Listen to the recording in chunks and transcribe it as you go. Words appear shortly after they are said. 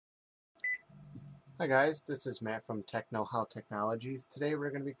Hi guys, this is Matt from Techno How Technologies. Today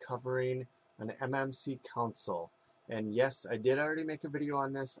we're going to be covering an MMC console. And yes, I did already make a video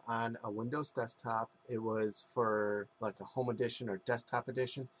on this on a Windows desktop. It was for like a home edition or desktop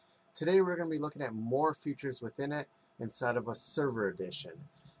edition. Today we're going to be looking at more features within it inside of a server edition.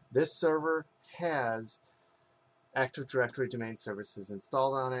 This server has Active Directory domain services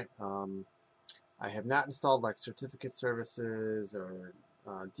installed on it. I have not installed like certificate services or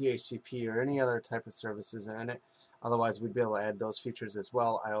DHCP or any other type of services in it. Otherwise, we'd be able to add those features as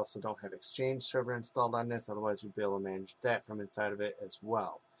well. I also don't have Exchange server installed on this. Otherwise, we'd be able to manage that from inside of it as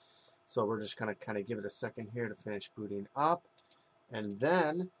well. So we're just going to kind of give it a second here to finish booting up. And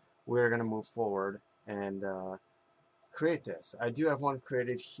then we're going to move forward and create this. I do have one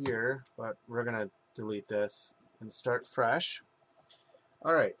created here, but we're going to delete this and start fresh.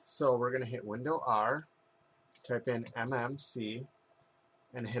 Alright, so we're going to hit Window R, type in MMC,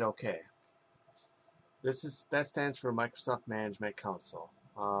 and hit OK. That stands for Microsoft Management Console.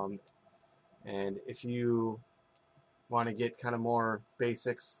 And if you want to get kind of more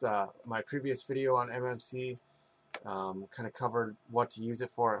basics, my previous video on MMC kind of covered what to use it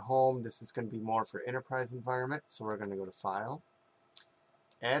for at home. This is going to be more for enterprise environment, so we're going to go to File,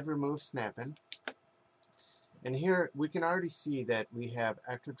 Add Remove Snap-in. And here we can already see that we have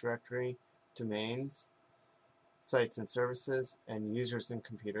Active Directory, domains, sites and services, and users and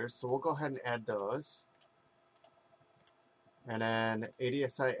computers. So we'll go ahead and add those. And then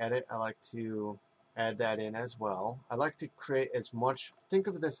ADSI edit, I like to add that in as well. I like to create as much, think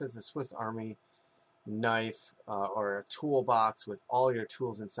of this as a Swiss Army knife or a toolbox with all your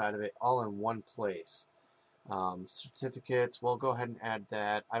tools inside of it all in one place. Certificates, we'll go ahead and add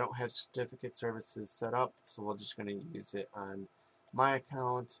that. I don't have certificate services set up, so we're just going to use it on my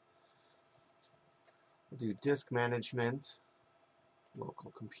account. We'll do disk management,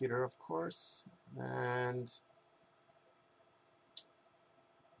 local computer, of course, and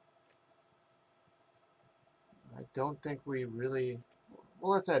I don't think we really,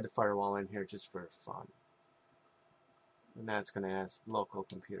 well, let's add the firewall in here just for fun. And that's going to ask local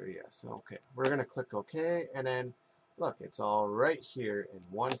computer, yes. Okay, we're going to click OK, and then look, it's all right here in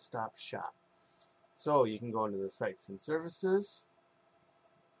one-stop shop. So you can go into the sites and services.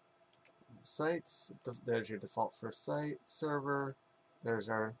 Sites, there's your default first site, server, there's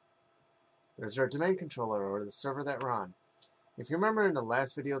our domain controller or the server that we're on. If you remember in the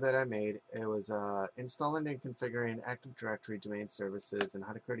last video that I made, it was installing and configuring Active Directory domain services and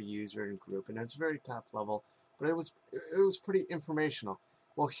how to create a user and group, and it was very top level, but it was pretty informational.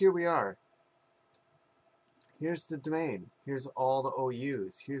 Well, here we are. Here's the domain. Here's all the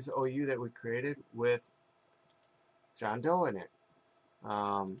OUs. Here's the OU that we created with John Doe in it.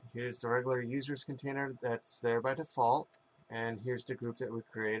 Here's the regular users container that's there by default, and here's the group that we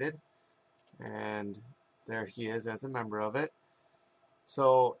created, and there he is as a member of it.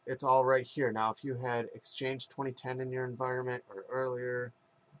 So it's all right here. Now if you had Exchange 2010 in your environment or earlier,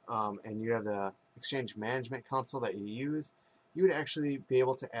 and you have the Exchange Management Console that you use, you would actually be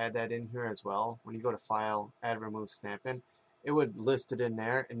able to add that in here as well. When you go to File, Add Remove Snap-in, it would list it in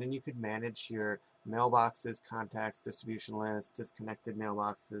there, and then you could manage your mailboxes, contacts, distribution lists, disconnected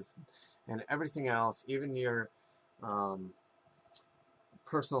mailboxes, and everything else, even your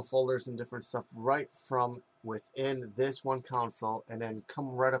personal folders and different stuff right from within this one console, and then come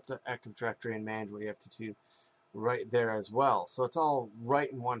right up to Active Directory and manage what you have to do right there as well. So it's all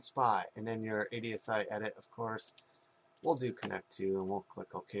right in one spot. And then your ADSI edit, of course, we'll do connect to, and we'll click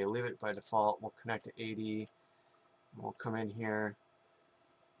OK. Leave it by default. We'll connect to 80. We'll come in here,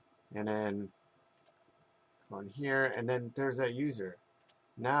 and then come on here, and then there's that user.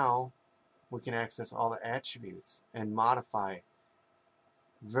 Now we can access all the attributes and modify.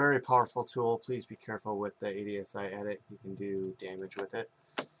 Very powerful tool. Please be careful with the ADSI edit. You can do damage with it.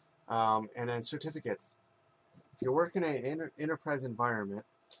 And then certificates. If you're working in an enterprise environment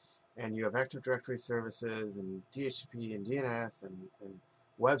and you have Active Directory services and DHCP and DNS and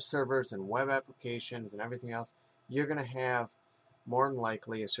web servers and web applications and everything else, you're going to have more than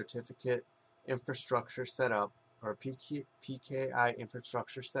likely a certificate infrastructure set up, or PKI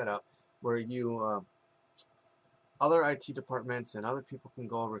infrastructure set up, where you other IT departments and other people can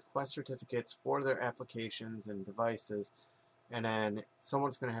go request certificates for their applications and devices, and then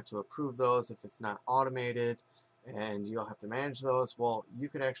someone's going to have to approve those if it's not automated, and you'll have to manage those. Well, you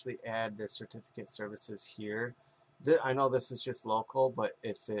could actually add the certificate services here. I know this is just local, but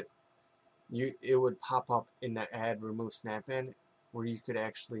if it would pop up in the Add Remove Snap-in, where you could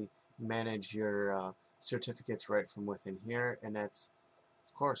actually manage your certificates right from within here, and that's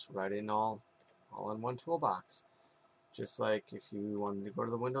of course right in all in one toolbox. Just like if you wanted to go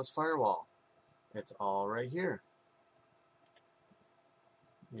to the Windows firewall, It's all right here.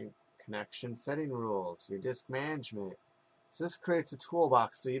 Your connection setting rules, your disk management. So this creates a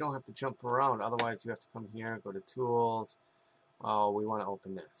toolbox so you don't have to jump around. Otherwise, you have to come here, go to tools. Oh, we want to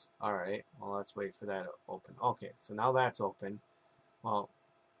open this. All right. Well, let's wait for that to open. Okay, so now that's open. Well,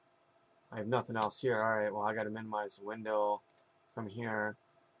 I have nothing else here. All right. Well, I got to minimize the window. Come here,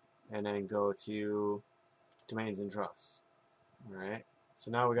 and then go to domains and trusts. All right.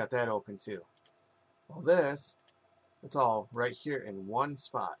 So now we got that open too. Well, it's all right here in one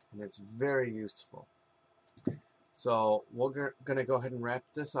spot, and it's very useful. So we're going to go ahead and wrap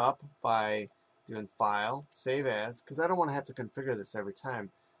this up by doing File, Save As, because I don't want to have to configure this every time.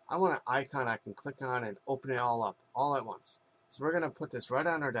 I want an icon I can click on and open it all up, all at once. So we're going to put this right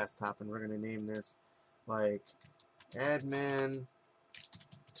on our desktop, and we're going to name this like Admin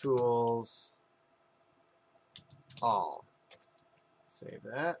Tools All. Save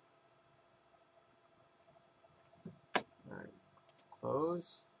that. All right,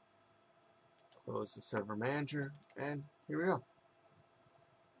 close. Close the server manager, and here we go.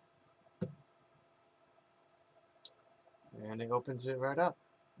 And it opens it right up.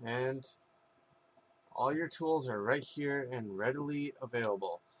 And all your tools are right here and readily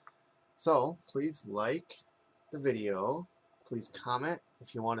available. So please like the video. Please comment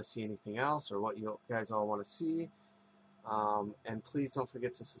if you want to see anything else or what you guys all want to see. And please don't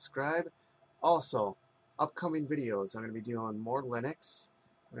forget to subscribe. Also, upcoming videos, I'm going to be doing more Linux.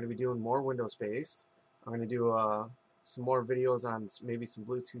 I'm going to be doing more Windows based. I'm going to do some more videos on maybe some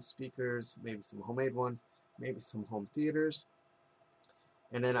Bluetooth speakers, maybe some homemade ones, maybe some home theaters.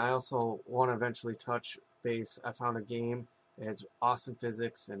 And then I also want to eventually touch base. I found a game that has awesome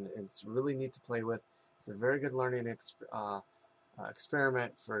physics and it's really neat to play with. It's a very good learning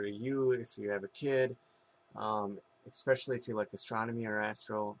experiment for you if you have a kid, especially if you like astronomy or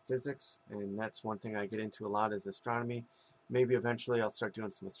astrophysics. And that's one thing I get into a lot is astronomy. Maybe eventually I'll start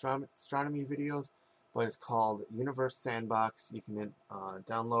doing some astronomy videos, but it's called Universe Sandbox. You can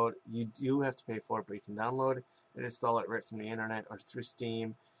download. You do have to pay for it, but you can download and install it right from the internet or through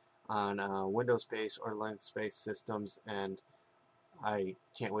Steam on Windows-based or Linux-based systems, and I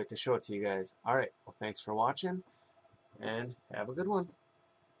can't wait to show it to you guys. Alright, well, thanks for watching, and have a good one.